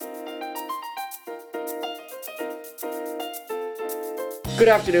Good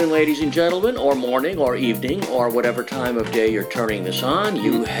afternoon, ladies and gentlemen, or morning, or evening, or whatever time of day you're turning this on.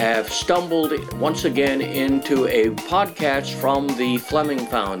 You have stumbled once again into a podcast from the Fleming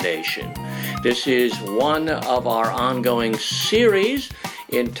Foundation. This is one of our ongoing series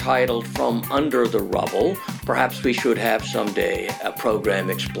entitled From Under the Rubble. Perhaps we should have someday a program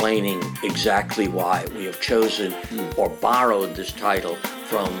explaining exactly why we have chosen or borrowed this title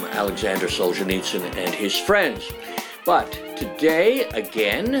from Alexander Solzhenitsyn and his friends. But today,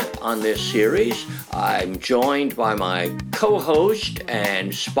 again, on this series, I'm joined by my co-host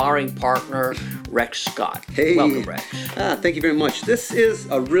and sparring partner, Rex Scott. Hey. Welcome, Rex. Thank you very much. This is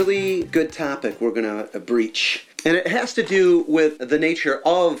a really good topic we're going to breach. And it has to do with the nature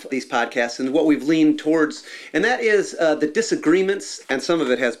of these podcasts and what we've leaned towards, and that is the disagreements, and some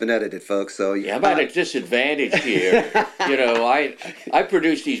of it has been edited, folks. So yeah, I'm at a disadvantage here. You know, I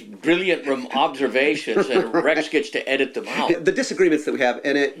produce these brilliant observations, and right. Rex gets to edit them out. The disagreements that we have,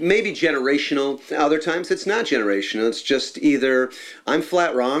 and it may be generational. Other times it's not generational. It's just either I'm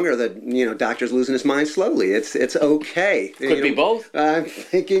flat wrong or the doctor's losing his mind slowly. It's okay. Could be both. I'm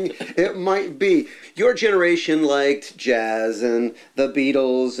thinking it might be. Your generation liked jazz and the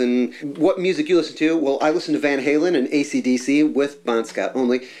Beatles and what music you listen to. Well, I listen to Van Halen and AC/DC with Bon Scott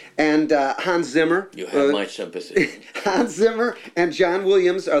only. And Hans Zimmer. You have my sympathy. Hans Zimmer and John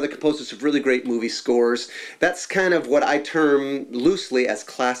Williams are the composers of really great movie scores. That's kind of what I term loosely as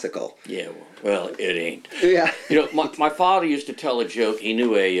classical. Yeah, well, it ain't. Yeah. You know, my father used to tell a joke. He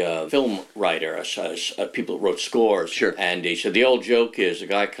knew a film writer, people who wrote scores. Sure. And he said the old joke is a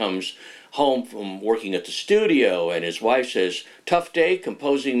guy comes home from working at the studio, and his wife says, "Tough day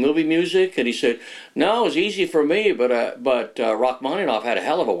composing movie music?" And he said, "No, it was easy for me, but Rachmaninoff had a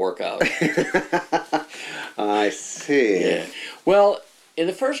hell of a workout." I see. Yeah. Well, in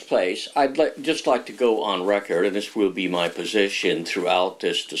the first place, I'd just like to go on record, and this will be my position throughout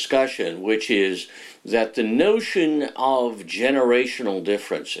this discussion, which is that the notion of generational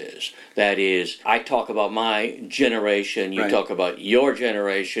differences, that is, I talk about my generation, you talk about your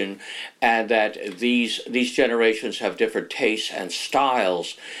generation, and that these generations have different tastes and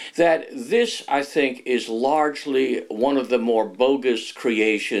styles, that this, I think, is largely one of the more bogus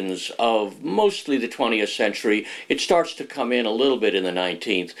creations of mostly the 20th century. It starts to come in a little bit in the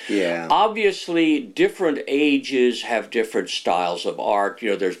 19th. Yeah. Obviously, different ages have different styles of art. You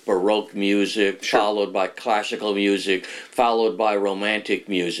know, there's Baroque music, Sure. followed by classical music, followed by romantic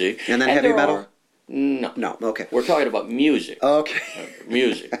music. And then heavy metal? No. No, okay. We're talking about music. Okay.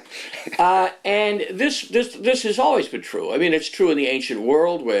 Music. And this has always been true. I mean, it's true in the ancient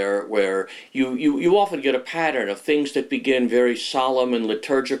world where you often get a pattern of things that begin very solemn and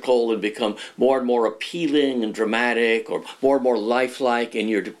liturgical and become more and more appealing and dramatic, or more lifelike in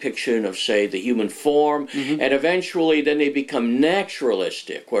your depiction of, say, the human form. Mm-hmm. And eventually then they become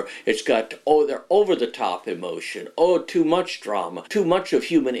naturalistic, where it's got, they're over-the-top emotion, too much drama, too much of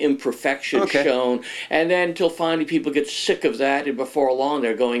human imperfection shown. And then until finally people get sick of that, and before long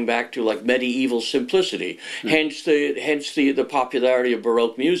they're going back to like medieval simplicity. Mm. Hence the popularity of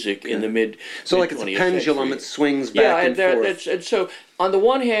Baroque music in the mid. So like it's a pendulum, century. it swings back and forth. And so on the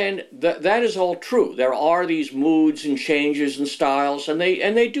one hand, that is all true. There are these moods and changes and styles, and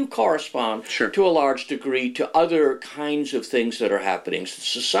they do correspond to a large degree to other kinds of things that are happening in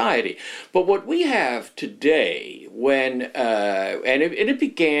society. But what we have today, when and it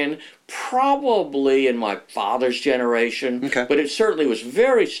began probably in my father's generation, but it certainly was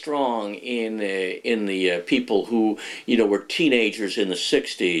very strong in the people who were teenagers in the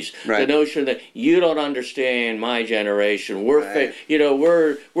 60s. Right. The notion that you don't understand my generation. We're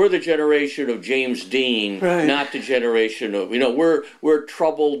we're the generation of James Dean, not the generation of we're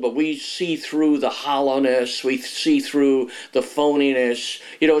troubled, but we see through the hollowness. We see through the phoniness.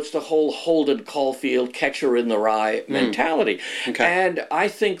 It's the whole Holden Caulfield Catcher in the Rye mentality. And I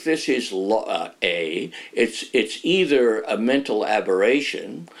think this is it's either a mental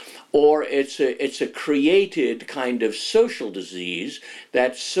aberration, or it's a created kind of social disease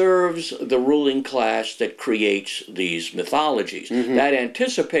that serves the ruling class that creates these mythologies. Mm-hmm. That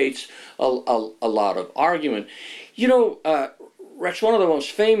anticipates a lot of argument. Rex, one of the most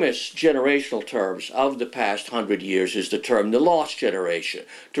famous generational terms of the past 100 years is the term the lost generation,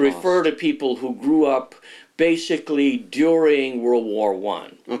 to refer to people who grew up basically during World War I.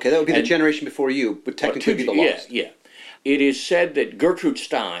 Okay, that would be the generation before you, but technically be the lost. Yeah. It is said that Gertrude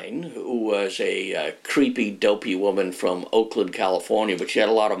Stein, who was a creepy, dopey woman from Oakland, California, but she had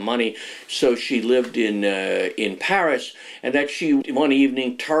a lot of money, so she lived in Paris, and that she one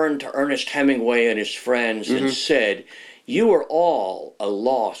evening turned to Ernest Hemingway and his friends and said, you are all a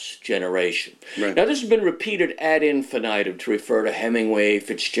lost generation. Right. Now, this has been repeated ad infinitum to refer to Hemingway,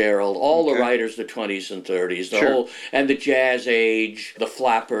 Fitzgerald, all the writers of the 20s and 30s, and the Jazz Age, the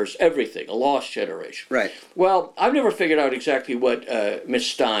Flappers, everything, a lost generation. Right. Well, I've never figured out exactly what Miss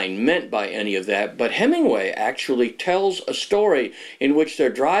Stein meant by any of that, but Hemingway actually tells a story in which they're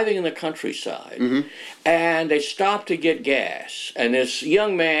driving in the countryside, and they stop to get gas, and this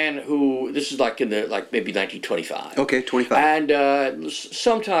young man who, this is like in the, like maybe 1925. Okay, 25. And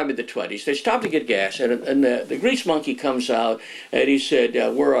sometime in the 20s, they stopped to get gas, and the grease monkey comes out, and he said,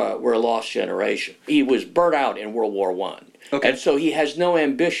 we're a lost generation. He was burnt out in World War I. Okay. And so he has no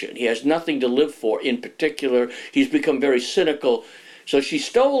ambition. He has nothing to live for in particular. He's become very cynical. So she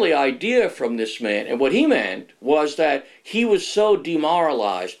stole the idea from this man, and what he meant was that he was so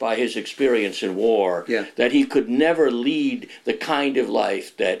demoralized by his experience in war that he could never lead the kind of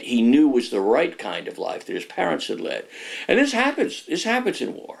life that he knew was the right kind of life that his parents had led. And this happens. This happens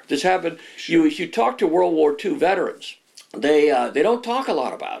in war. This happened. Sure. You talk to World War II veterans. They don't talk a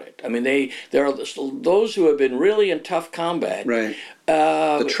lot about it. I mean, there are those who have been really in tough combat. Right.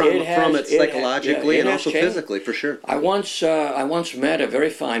 The trauma from it psychologically and also physically, for sure. I once met a very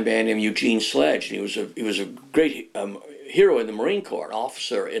fine man named Eugene Sledge, and he was a great hero in the Marine Corps, an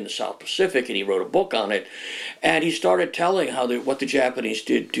officer in the South Pacific, and he wrote a book on it. And he started telling what the Japanese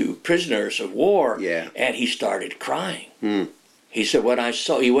did to prisoners of war. Yeah. And he started crying. He said, when I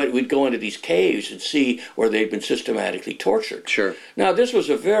saw, we'd go into these caves and see where they'd been systematically tortured. Sure. Now, this was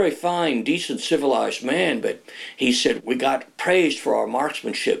a very fine, decent, civilized man, but he said, we got praised for our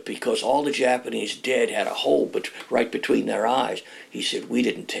marksmanship because all the Japanese dead had a hole right between their eyes. He said, we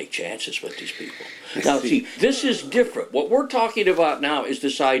didn't take chances with these people. Now, see, this is different. What we're talking about now is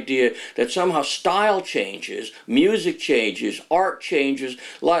this idea that somehow style changes, music changes, art changes,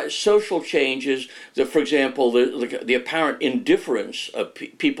 social changes. For example, the apparent indifference of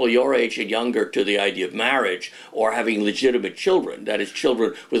people your age and younger to the idea of marriage or having legitimate children, that is,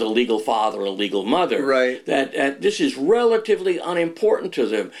 children with a legal father and a legal mother. Right. That this is relatively unimportant to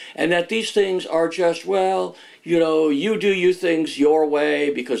them, and that these things are just, well, you know, you do your things your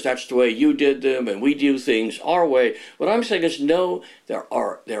way because that's the way you did them, and we do things our way. What I'm saying is, no, there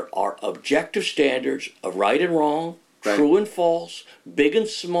are objective standards of right and wrong, true and false, big and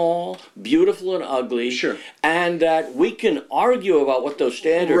small, beautiful and ugly, and that we can argue about what those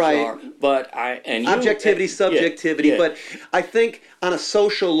standards are. But objectivity, subjectivity. But I think on a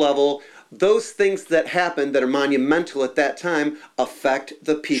social level, those things that happen that are monumental at that time affect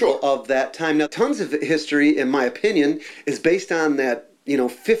the people of that time. Now, tons of history, in my opinion, is based on that,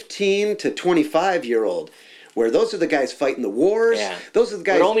 15 to 25-year-old. Where those are the guys fighting the wars. Yeah. Those are the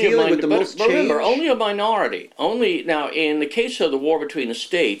guys dealing with the most change. Remember, only a minority. Now, in the case of the war between the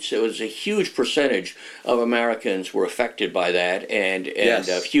states, it was a huge percentage of Americans were affected by that, and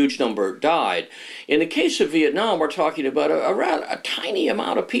a huge number died. In the case of Vietnam, we're talking about a tiny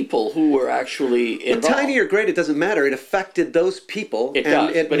amount of people who were actually involved. But tiny or great, it doesn't matter. It affected those people,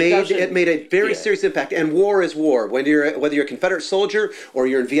 it made a very serious impact. And war is war. Whether you're a Confederate soldier or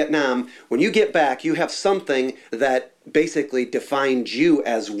you're in Vietnam, when you get back, you have something that basically defined you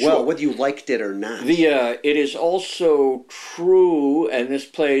as well, whether you liked it or not. It is also true, and this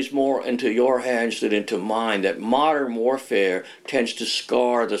plays more into your hands than into mine, that modern warfare tends to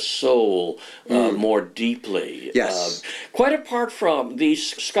scar the soul more deeply. Yes. Quite apart from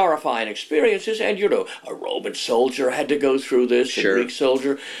these scarifying experiences, and a Roman soldier had to go through this, a Greek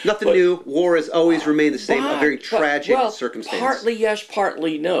soldier. Nothing new. War has always remained the same, a very tragic circumstance. Partly yes,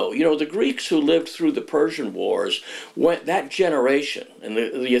 partly no. The Greeks who lived through the Persian Wars, that generation, and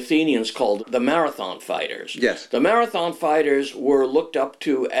the Athenians called the marathon fighters. Yes. The marathon fighters were looked up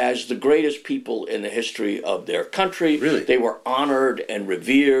to as the greatest people in the history of their country. Really? They were honored and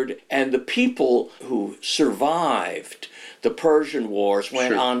revered, and the people who survived the Persian Wars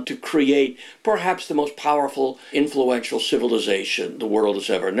went on to create perhaps the most powerful, influential civilization the world has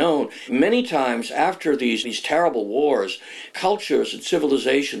ever known. Many times after these terrible wars, cultures and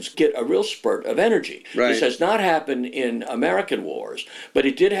civilizations get a real spurt of energy. Right. This has not happened in American wars, but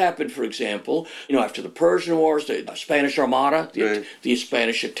it did happen, for example, after the Persian Wars, the Spanish Armada, the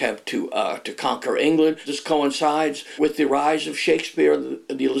Spanish attempt to conquer England. This coincides with the rise of Shakespeare and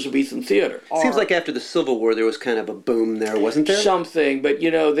the Elizabethan theater. Seems like after the Civil War, there was kind of a boom there, wasn't there? Something, but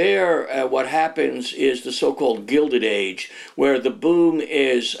what happens is the so-called Gilded Age, where the boom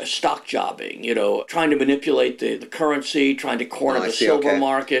is stock jobbing, trying to manipulate the currency, trying to corner the silver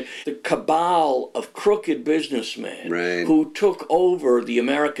market. The cabal of crooked businessmen who took over over the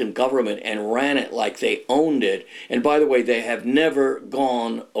American government and ran it like they owned it. And by the way, they have never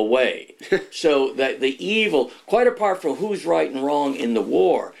gone away. So that the evil, quite apart from who's right and wrong in the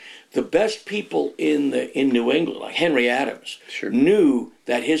war, the best people in New England, like Henry Adams, knew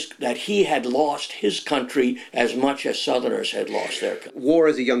that he had lost his country as much as Southerners had lost their country. War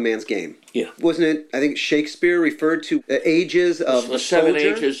is a young man's game. Yeah. Wasn't it, I think Shakespeare referred to ages of the soldier?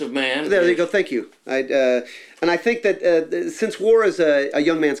 7 ages of man. There you go, thank you. And I think that since war is a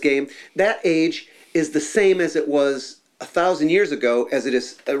young man's game, that age is the same as it was 1,000 years ago as it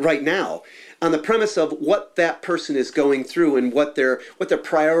is right now, on the premise of what that person is going through and what their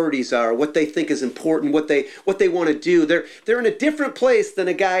priorities are, what they think is important, what they want to do. They're in a different place than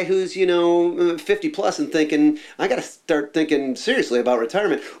a guy who's 50 plus and thinking, I got to start thinking seriously about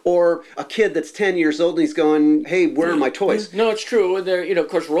retirement, or a kid that's 10 years old and he's going, hey, where are my toys? No, it's true. Of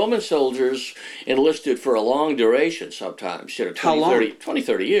course, Roman soldiers enlisted for a long duration sometimes. 20,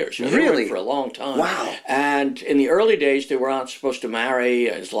 30 years. Really? For a long time. Wow. And in the early days, they were not supposed to marry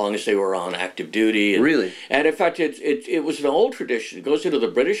as long as they were on active duty. Really? And in fact, it was an old tradition. It goes into the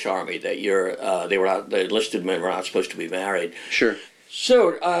British Army that the enlisted men were not supposed to be married. Sure.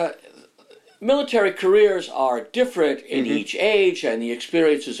 So military careers are different in each age, and the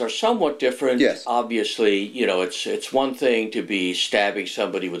experiences are somewhat different. Yes. Obviously, it's one thing to be stabbing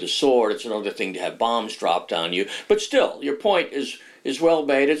somebody with a sword. It's another thing to have bombs dropped on you. But still, your point is well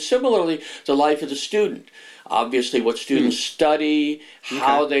made. And similarly, the life of the student. Obviously, what students study,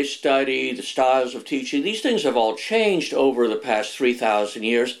 how they study, the styles of teaching, these things have all changed over the past 3,000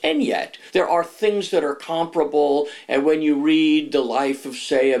 years, and yet there are things that are comparable. And when you read the life of,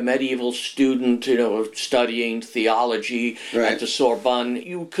 say, a medieval student, studying theology at the Sorbonne,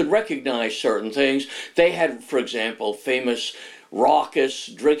 you could recognize certain things. They had, for example, famous raucous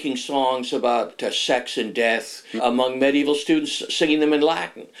drinking songs about sex and death among medieval students, singing them in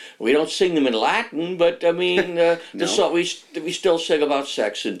Latin. We don't sing them in Latin, but I mean, we still sing about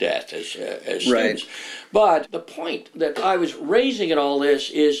sex and death as students. But the point that I was raising in all this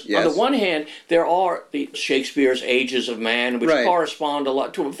is, on the one hand, there are the Shakespeare's Ages of Man, which correspond a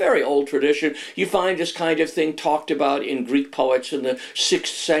lot to a very old tradition. You find this kind of thing talked about in Greek poets in the 6th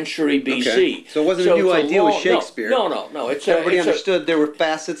century BC. Okay. So it wasn't a new idea with Shakespeare. No. Everybody understood there were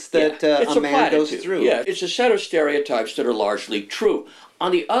facets that a man goes through. Yeah, it's a set of stereotypes that are largely true.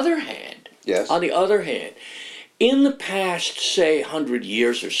 On the other hand, in the past, say, 100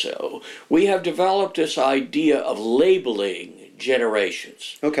 years or so, we have developed this idea of labeling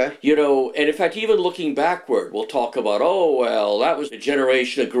generations. Okay. And in fact, even looking backward, we'll talk about, that was the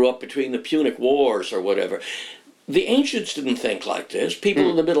generation that grew up between the Punic Wars or whatever. The ancients didn't think like this. People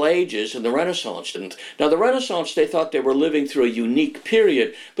in the Middle Ages and the Renaissance didn't. Now, the Renaissance, they thought they were living through a unique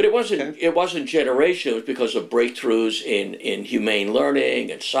period, but it wasn't generation. It was because of breakthroughs in humane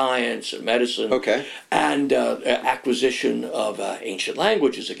learning and science and medicine and acquisition of ancient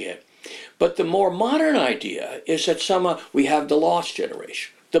languages again. But the more modern idea is that we have the lost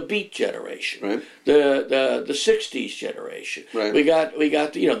generation, the Beat generation, the 60s generation. Right. We got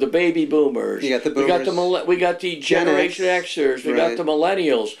the baby boomers. You got the boomers. We got the Generation Xers. We got the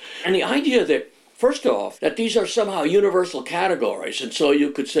millennials. And the idea that, first off, that these are somehow universal categories, and so you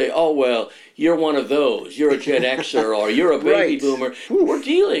could say, you're one of those. You're a Gen Xer or you're a baby boomer. We're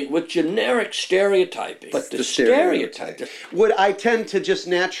dealing with generic stereotyping. But the stereotype. Would I tend to just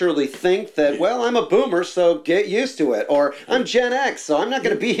naturally think that, I'm a boomer, so get used to it. Or I'm Gen X, so I'm not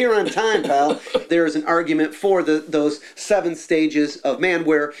going to be here on time, pal. There's an argument for those 7 stages of man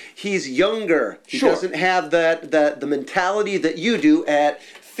where he's younger. He doesn't have the mentality that you do at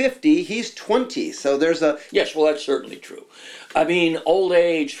 50, he's 20. So there's a... Yes, well, that's certainly true. I mean, old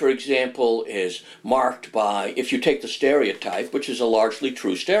age, for example, is marked by, if you take the stereotype, which is a largely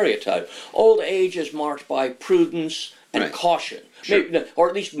true stereotype, old age is marked by prudence and caution, maybe, or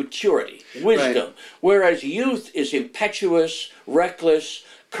at least maturity, wisdom, whereas youth is impetuous, reckless,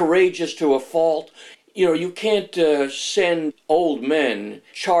 courageous to a fault. You can't send old men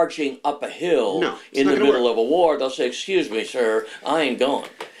charging up a hill in the middle of a war. They'll say, excuse me, sir, I ain't going.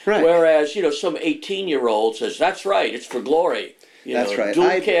 Right. Whereas, some 18-year-old says, that's right, it's for glory. That's right.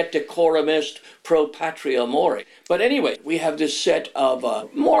 Dulcat decorum est pro patria mori. But anyway, we have this set of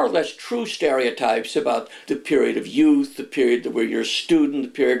more or less true stereotypes about the period of youth, the period where you're a student, the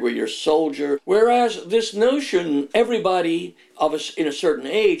period where you're a soldier. Whereas this notion, everybody of us in a certain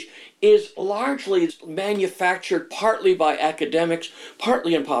age, is largely manufactured partly by academics,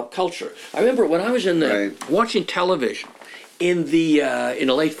 partly in pop culture. I remember when I was watching television in the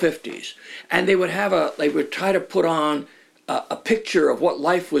late 50s, and they would try to put on a picture of what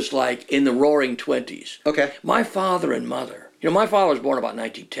life was like in the Roaring 20s. Okay. My father and mother My father was born about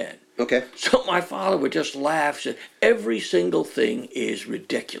 1910. Okay. So my father would just laugh. Say, every single thing is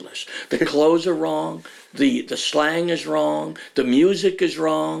ridiculous. The clothes are wrong. The slang is wrong. The music is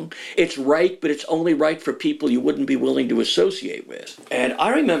wrong. It's right, but it's only right for people you wouldn't be willing to associate with. And I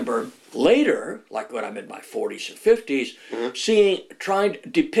remember later, like when I'm in my 40s and 50s, trying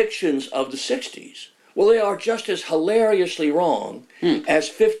depictions of the 60s. Well, they are just as hilariously wrong as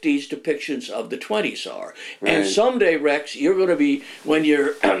 50s depictions of the 20s are. Right. And someday, Rex, you're going to be, when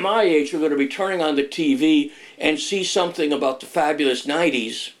you're my age, you're going to be turning on the TV and see something about the fabulous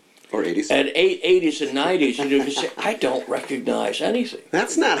 90s. Or 80s. And 80s and 90s, and you can say, I don't recognize anything.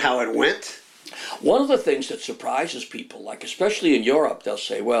 That's not how it went. One of the things that surprises people, like especially in Europe, they'll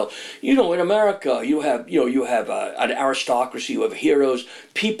say, well, in America, you have an aristocracy, you have heroes,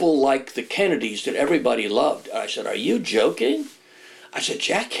 people like the Kennedys that everybody loved. I said, are you joking? I said,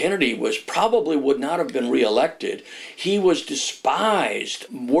 Jack Kennedy probably would not have been reelected. He was despised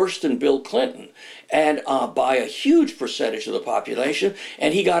worse than Bill Clinton, and by a huge percentage of the population,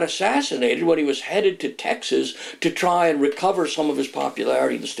 and he got assassinated when he was headed to Texas to try and recover some of his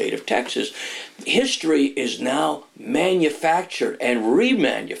popularity in the state of Texas. History is now manufactured and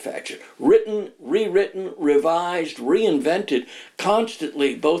remanufactured, written, rewritten, revised, reinvented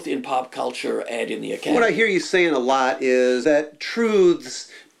constantly, both in pop culture and in the academy. What I hear you saying a lot is that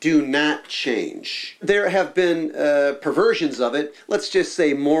truths do not change. There have been perversions of it. Let's just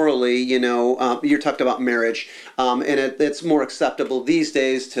say morally, you're talking about marriage, and it's more acceptable these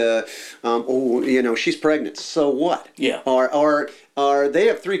days to, she's pregnant, so what? Yeah. Or they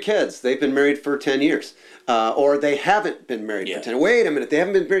have 3 kids. They've been married for 10 years. Or they haven't been married for 10. Wait a minute, they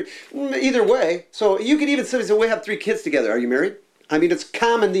haven't been married. Either way, so you could even say, we have 3 kids together. Are you married? I mean, it's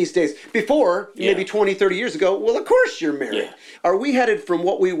common these days. Before, maybe 20, 30 years ago, well, of course you're married. Yeah. Are we headed from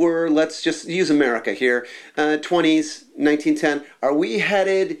what we were, let's just use America here, 20s, 1910, are we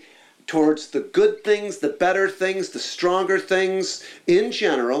headed towards the good things, the better things, the stronger things in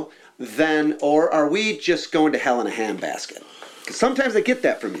general, or are we just going to hell in a handbasket? Because sometimes I get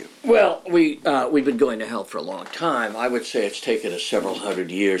that from you. Well, we've been going to hell for a long time. I would say it's taken us several hundred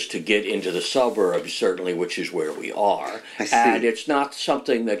years to get into the suburbs, certainly, which is where we are. I see. And it's not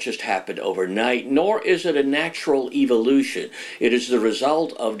something that just happened overnight, nor is it a natural evolution. It is the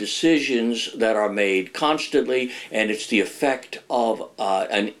result of decisions that are made constantly, and it's the effect of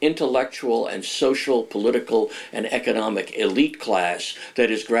an intellectual and social, political, and economic elite class that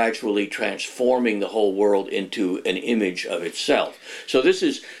is gradually transforming the whole world into an image of itself. So this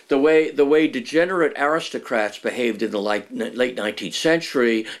is the way degenerate aristocrats behaved in the late 19th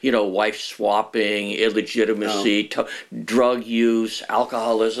century, wife swapping, illegitimacy, drug use,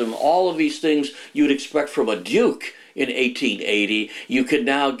 alcoholism, all of these things you'd expect from a duke in 1880, you could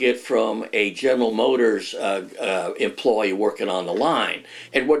now get from a General Motors employee working on the line.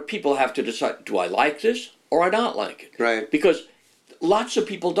 And what people have to decide, do I like this or I not like it? Right. Because lots of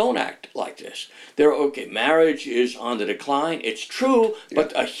people don't act like this. Marriage is on the decline. It's true,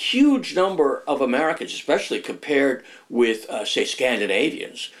 but a huge number of Americans, especially compared with, say,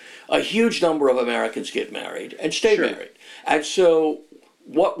 Scandinavians, a huge number of Americans get married and stay married. And so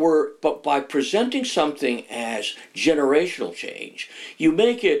but by presenting something as generational change, you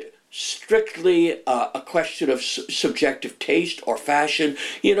make it strictly a question of subjective taste or fashion.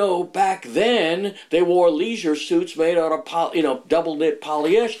 Back then they wore leisure suits made out of double knit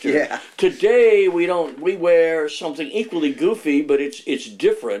polyester. Yeah. Today we wear something equally goofy, but it's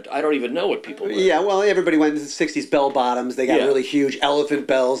different. I don't even know what people wear. Yeah, well, everybody went into the 60s bell bottoms. They got really huge elephant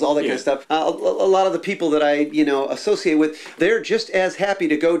bells, all that kind of stuff. A lot of the people that I associate with, they're just as happy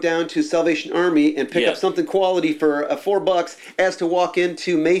to go down to Salvation Army and pick up something quality for $4 as to walk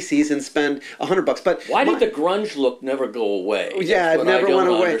into Macy's and spend $100. But why did the grunge look never go away? Yeah, it never went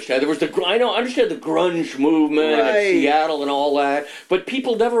away. There was I understand the grunge movement in Seattle and all that, but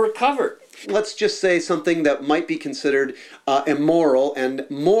people never recovered. Let's just say something that might be considered immoral and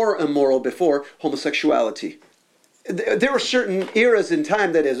more immoral before: homosexuality. There were certain eras in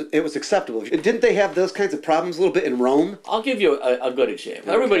time that it was acceptable. Didn't they have those kinds of problems a little bit in Rome? I'll give you a good example.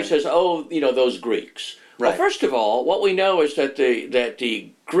 Okay. Everybody says, those Greeks. Right. Well, first of all, what we know is that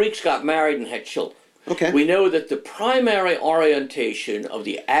the Greeks got married and had children. Okay. We know that the primary orientation of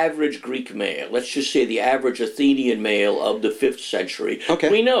the average Greek male, let's just say the average Athenian male of the 5th century,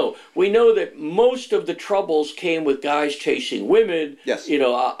 we know that most of the troubles came with guys chasing women,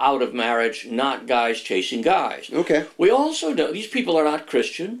 out of marriage, not guys chasing guys. Okay. We also know these people are not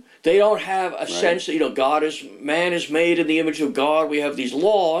Christian. They don't have a sense that, man is made in the image of God. We have these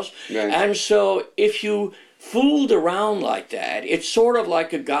laws. Right. And so if you fooled around like that, it's sort of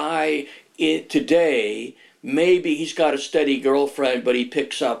like a guy today maybe he's got a steady girlfriend, but he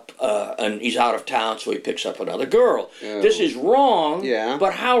picks up, and he's out of town, so he picks up another girl. Oh. This is wrong, Yeah.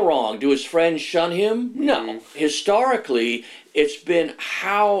 but how wrong? Do his friends shun him? No. Historically, it's been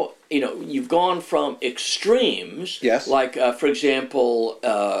how, you've gone from extremes, Yes. like, for example,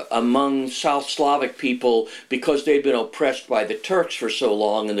 among South Slavic people, because they'd been oppressed by the Turks for so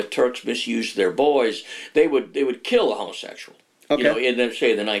long, and the Turks misused their boys, they would kill a homosexual. Okay. In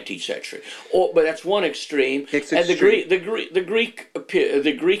say the 19th century, but that's one extreme. It's and extreme.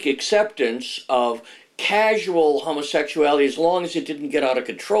 the Greek acceptance of casual homosexuality, as long as it didn't get out of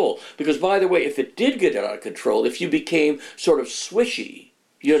control. Because, by the way, if it did get out of control, if you became sort of swishy,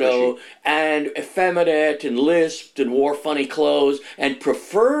 and effeminate and lisped and wore funny clothes and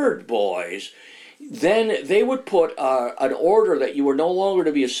preferred boys, then they would put an order that you were no longer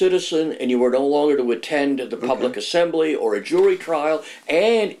to be a citizen and you were no longer to attend the public assembly or a jury trial.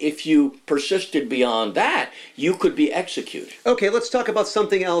 And if you persisted beyond that, you could be executed. Okay, let's talk about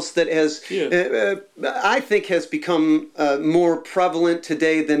something else that has, I think, has become more prevalent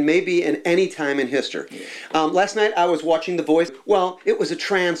today than maybe in any time in history. Yeah. Last night I was watching The Voice. Well, it was a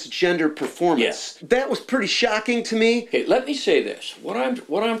transgender performance. Yes. That was pretty shocking to me. Okay, let me say this. What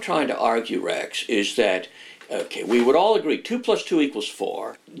I'm trying to argue, Rex, is that, we would all agree 2 + 2 =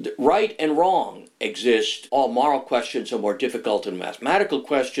 4. Right and wrong exist. All moral questions are more difficult than mathematical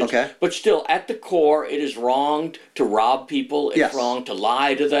questions. Okay. But still, at the core, it is wrong to rob people. It's wrong to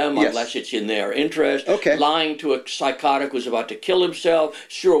lie to them unless it's in their interest. Okay. Lying to a psychotic who's about to kill himself.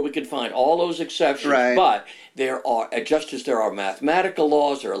 Sure, we can find all those exceptions. Right. But there are, just as there are mathematical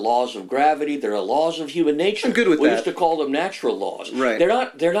laws, there are laws of gravity, there are laws of human nature. I'm good with we that. used to call them natural laws. Right.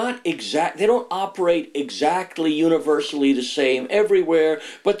 They're not exact. They don't operate exactly universally the same everywhere,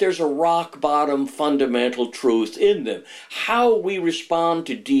 but there's a rock bottom fundamental truth in them. How we respond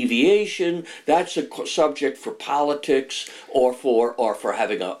to deviation, that's a subject for politics or for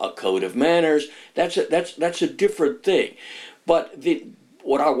having a code of manners. That's a different thing. But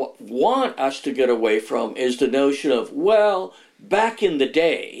what I want us to get away from is the notion of, well, back in the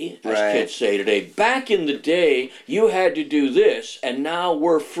day, as kids say today, back in the day, you had to do this, and now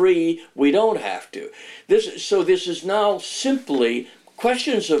we're free, we don't have to. This is now simply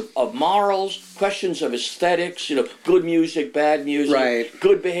questions of morals, questions of aesthetics, good music, bad music,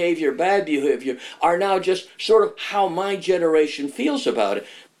 good behavior, bad behavior, are now just sort of how my generation feels about it.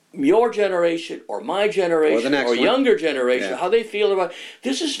 Your generation or my generation or younger generation, how they feel about it.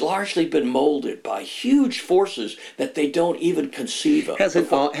 This has largely been molded by huge forces that they don't even conceive of.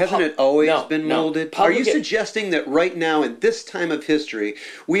 Hasn't it always been molded? Are you suggesting that right now in this time of history,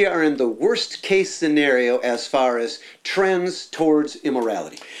 we are in the worst case scenario as far as trends towards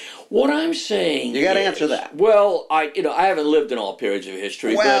immorality? What I'm saying, you got to answer that. Well, I haven't lived in all periods of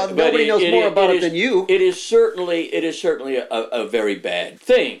history. Well, nobody knows more about it than you. It is certainly a very bad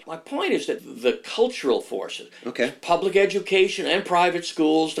thing. My point is that the cultural forces, public education and private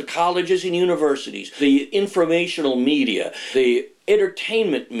schools, the colleges and universities, the informational media, the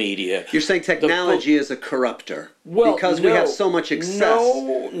entertainment media. You're saying technology is a corrupter because we have so much excess.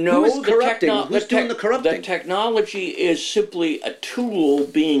 No. Who's corrupting? Who's doing the corrupting? The technology is simply a tool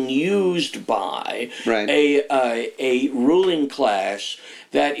being used by a ruling class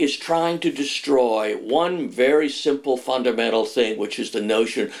that is trying to destroy one very simple fundamental thing, which is the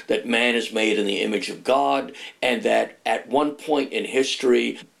notion that man is made in the image of God, and that at one point in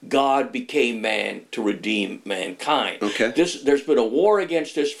history, God became man to redeem mankind. There's been a war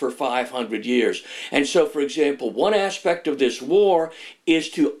against this for 500 years. And so, for example, one aspect of this war is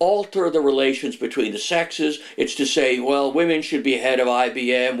to alter the relations between the sexes. It's to say, well, women should be head of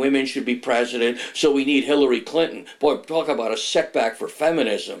IBM, women should be president, so we need Hillary Clinton. Boy, talk about a setback for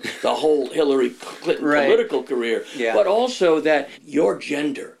feminism, the whole Hillary Clinton political career. But also that your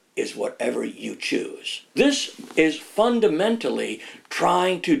gender is whatever you choose. This is fundamentally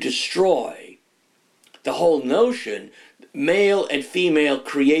trying to destroy the whole notion, male and female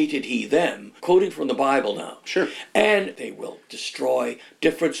created he them, quoting from the Bible now. Sure. And they will destroy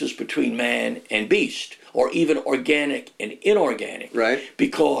differences between man and beast, or even organic and inorganic.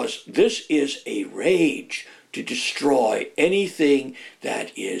 Because this is a rage to destroy anything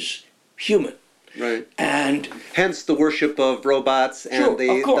that is human. And hence the worship of robots and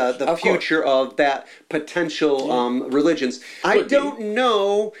the future of that potential religions. I don't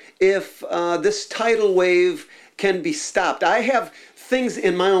know if this tidal wave can be stopped. I have things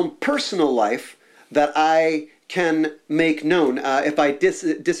in my own personal life that I can make known. If I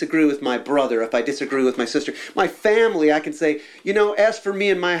disagree with my brother, if I disagree with my sister, my family, I can say, as for me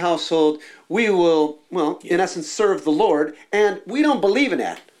and my household, we will, in essence, serve the Lord, and we don't believe in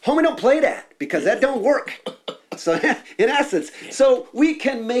that. homie, don't play that because that don't work. So in essence, so we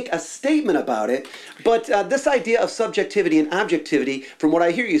can make a statement about it, but this idea of subjectivity and objectivity, from what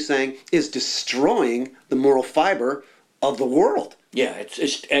I hear you saying, is destroying the moral fiber of the world. Yeah,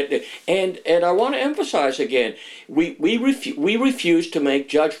 it's and I want to emphasize again, we refuse to make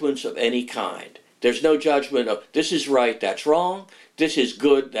judgments of any kind. There's no judgment of this is right, that's wrong. This is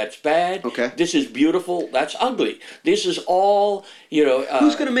good, that's bad. Okay. This is beautiful, that's ugly. This is all,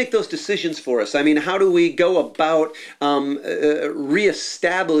 who's going to make those decisions for us? I mean, how do we go about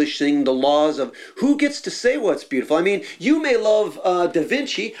reestablishing the laws of who gets to say what's beautiful? I mean, you may love Da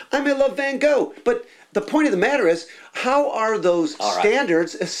Vinci, I may love Van Gogh, but the point of the matter is, how are those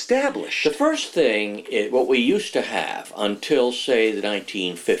standards established? The first thing is what we used to have until, say, the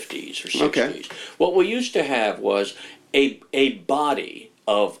 1950s or 60s. Okay. What we used to have was a body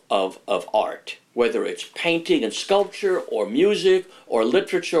of art, whether it's painting and sculpture or music or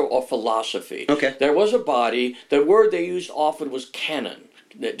literature or philosophy. Okay. There was a body. The word they used often was canon.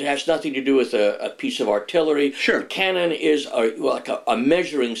 It has nothing to do with a piece of artillery. Sure. Canon is like a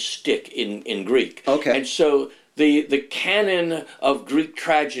measuring stick in Greek. Okay. And so the canon of Greek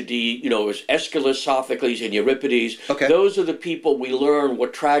tragedy, is Aeschylus, Sophocles, and Euripides. Okay. Those are the people we learn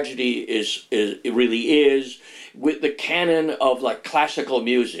what tragedy it really is. With the canon of like classical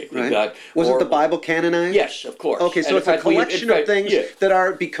music, we've got. Wasn't the Bible canonized? Yes, of course. Okay, so it's a collection of things that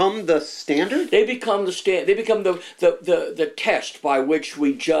are become the standard. They become the They become the test by which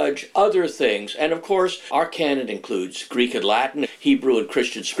we judge other things, and of course, our canon includes Greek and Latin, Hebrew and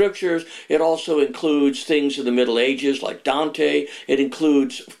Christian scriptures. It also includes things in the Middle Ages like Dante. It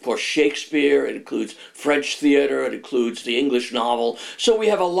includes, of course, Shakespeare. It includes French theater. It includes the English novel. So we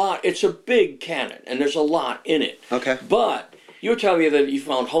have a lot. It's a big canon, and there's a lot in it. Okay. But you were telling me that you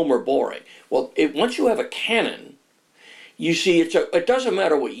found Homer boring. Well, once you have a canon, you see it doesn't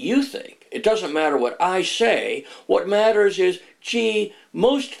matter what you think. It doesn't matter what I say. What matters is,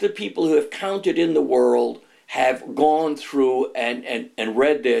 most of the people who have counted in the world have gone through and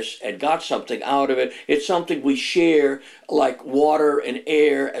read this and got something out of it. It's something we share like water and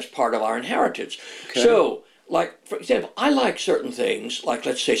air as part of our inheritance. Okay. So, like, for example, I like certain things, like,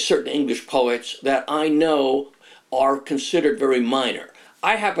 let's say, certain English poets that I know are considered very minor.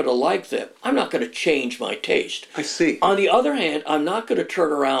 I happen to like them. I'm not going to change my taste. I see. On the other hand, I'm not going to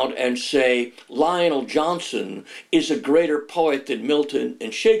turn around and say Lionel Johnson is a greater poet than Milton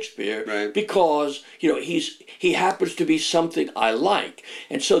and Shakespeare, because he happens to be something I like.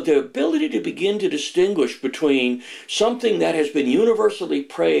 And so the ability to begin to distinguish between something that has been universally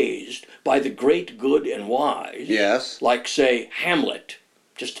praised by the great, good, and wise, like, say, Hamlet,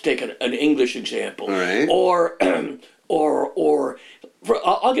 just to take an English example, or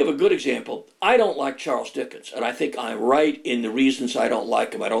I'll give a good example. I don't like Charles Dickens, and I think I'm right in the reasons I don't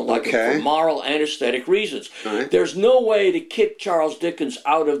like him. I don't like him for moral and aesthetic reasons. There's no way to kick Charles Dickens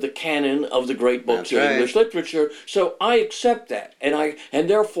out of the canon of the great books of English literature, so I accept that. And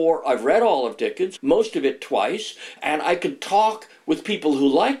therefore, I've read all of Dickens, most of it twice, and I can talk with people who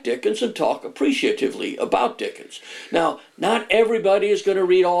like Dickens and talk appreciatively about Dickens. Now, not everybody is going to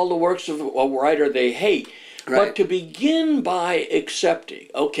read all the works of a writer they hate. But to begin by accepting,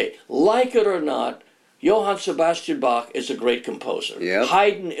 like it or not, Johann Sebastian Bach is a great composer.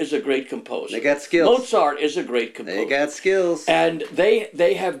 Haydn is a great composer. They got skills. Mozart is a great composer. They got skills. And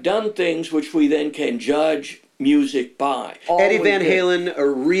they have done things which we then can judge music by. Eddie Van Halen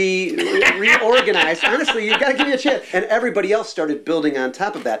reorganized. Honestly, you got to give me a chance. And everybody else started building on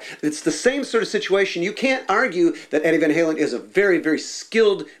top of that. It's the same sort of situation. You can't argue that Eddie Van Halen is a very, very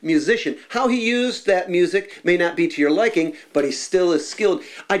skilled musician. How he used that music may not be to your liking, but he still is skilled.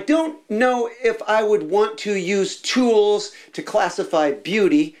 I don't know if I would want to use tools to classify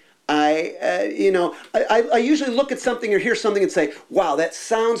beauty. I usually look at something or hear something and say, wow, that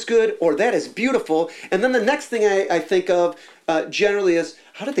sounds good, or that is beautiful. And then the next thing I think of generally is,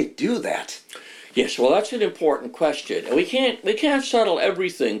 how did they do that? Yes, well, that's an important question. And we can't settle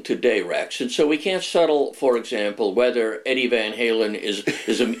everything today, Rex. And so we can't settle, for example, whether Eddie Van Halen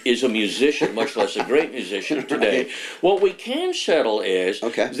is a musician, much less a great musician today. What we can settle is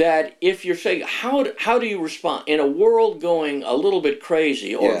that if you're saying, how do you respond? In a world going a little bit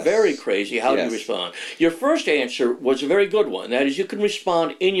crazy or very crazy, how do you respond? Your first answer was a very good one. That is, you can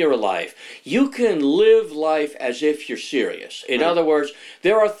respond in your life. You can live life as if you're serious. In other words,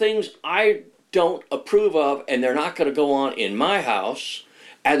 there are things I don't approve of, and they're not going to go on in my house,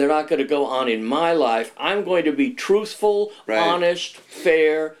 and they're not going to go on in my life. I'm going to be truthful, honest,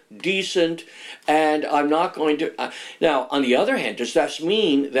 fair, decent, and I'm not going to... now, on the other hand, does that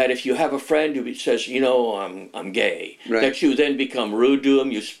mean that if you have a friend who says, I'm gay, that you then become rude to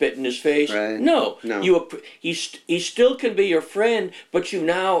him, you spit in his face? No. He still can be your friend, but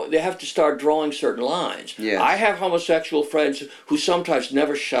they have to start drawing certain lines. Yes. I have homosexual friends who sometimes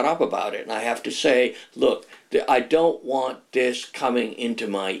never shut up about it, and I have to say, look, I don't want this coming into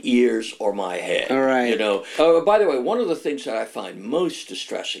my ears or my head. All right. By the way, one of the things that I find most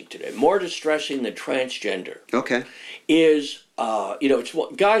distressing today, more distressing than transgender, is it's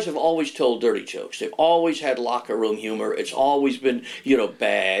what guys have always told dirty jokes. They've always had locker room humor. It's always been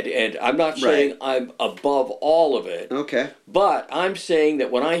bad. And I'm not saying I'm above all of it. Okay. But I'm saying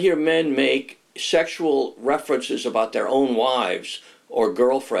that when I hear men make sexual references about their own wives or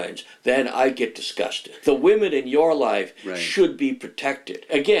girlfriends, then I get disgusted. The women in your life should be protected.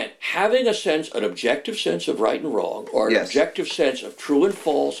 Again, having an objective sense of right and wrong, or an objective sense of true and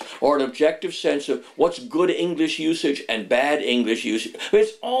false, or an objective sense of what's good English usage and bad English usage. I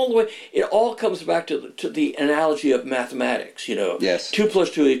mean, it all comes back to the analogy of mathematics, 2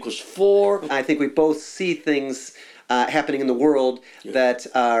 + 2 = 4. I think we both see things happening in the world that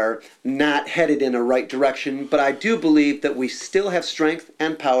are not headed in a right direction, but I do believe that we still have strength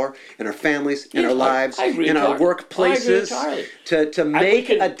and power in our families, in our lives, in our workplaces to make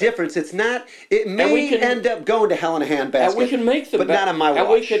a difference. It may end up going to hell in a handbasket, and we can make them but not on my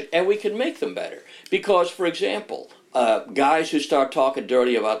watch. And we can make them better. Because, for example, guys who start talking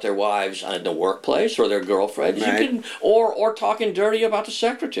dirty about their wives in the workplace or their girlfriends, or talking dirty about the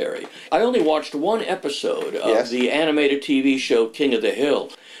secretary. I only watched one episode of the animated TV show King of the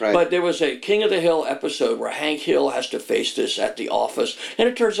Hill. But there was a King of the Hill episode where Hank Hill has to face this at the office, and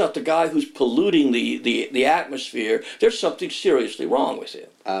it turns out the guy who's polluting the atmosphere, there's something seriously wrong with him.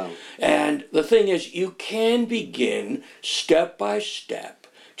 And the thing is, you can begin step by step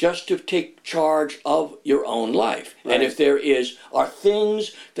just to take charge of your own life. And if there are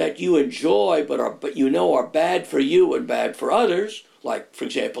things that you enjoy but are bad for you and bad for others, like, for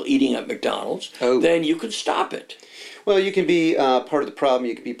example, eating at McDonald's, then you can stop it. Well, you can be part of the problem,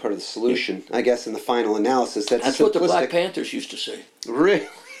 you can be part of the solution. I guess in the final analysis, that's what the Black Panthers used to say. Really?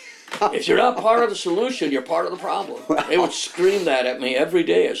 If you're not part of the solution, you're part of the problem. They would scream that at me every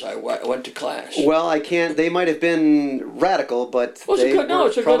day as I went to class. Well, they might have been radical, but they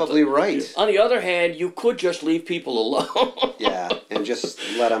were probably right. On the other hand, you could just leave people alone. And just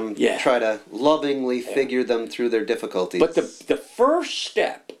let them try to lovingly figure them through their difficulties. But the first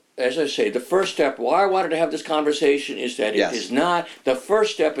step, as I say, why I wanted to have this conversation is that it is not, the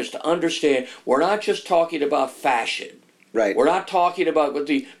first step is to understand we're not just talking about fashion. We're not talking about what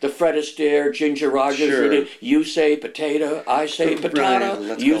the Fred Astaire, Ginger Rogers, you say potato, I say patata,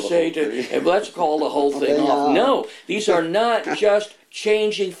 let's call the whole thing off. No, these are not just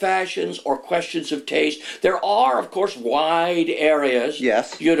changing fashions or questions of taste. There are, of course, wide areas,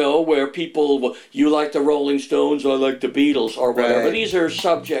 where people, you like the Rolling Stones, I like the Beatles, or whatever. These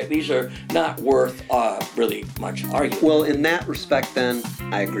are not worth really much arguing. Well, in that respect, then,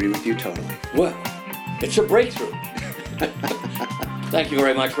 I agree with you totally. Well, it's a breakthrough. Thank you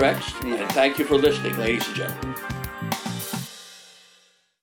very much, Rex, and thank you for listening, ladies and gentlemen.